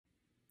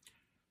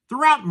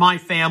Throughout my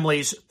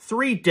family's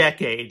 3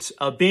 decades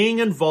of being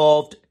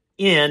involved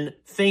in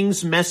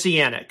things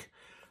Messianic,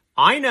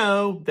 I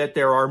know that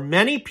there are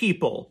many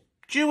people,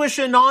 Jewish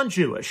and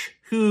non-Jewish,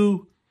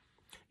 who,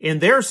 in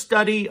their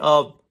study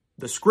of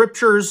the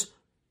scriptures,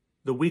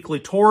 the weekly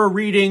Torah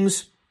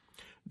readings,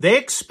 they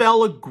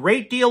expel a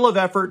great deal of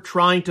effort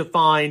trying to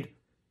find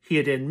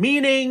hidden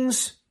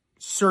meanings,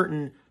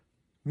 certain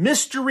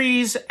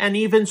mysteries, and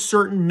even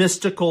certain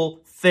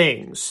mystical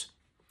things.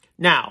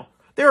 Now,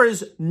 there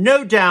is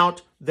no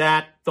doubt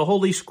that the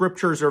Holy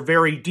Scriptures are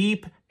very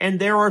deep, and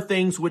there are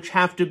things which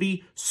have to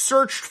be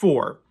searched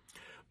for.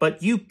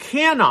 But you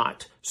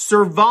cannot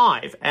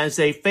survive as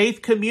a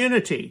faith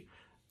community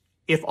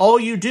if all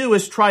you do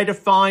is try to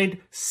find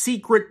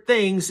secret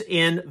things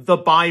in the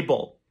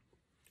Bible.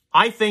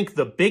 I think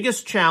the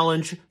biggest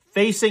challenge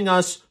facing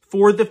us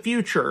for the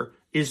future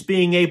is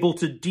being able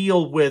to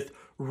deal with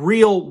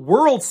real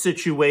world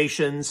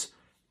situations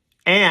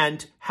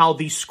and how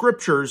the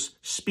scriptures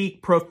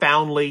speak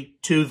profoundly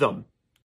to them.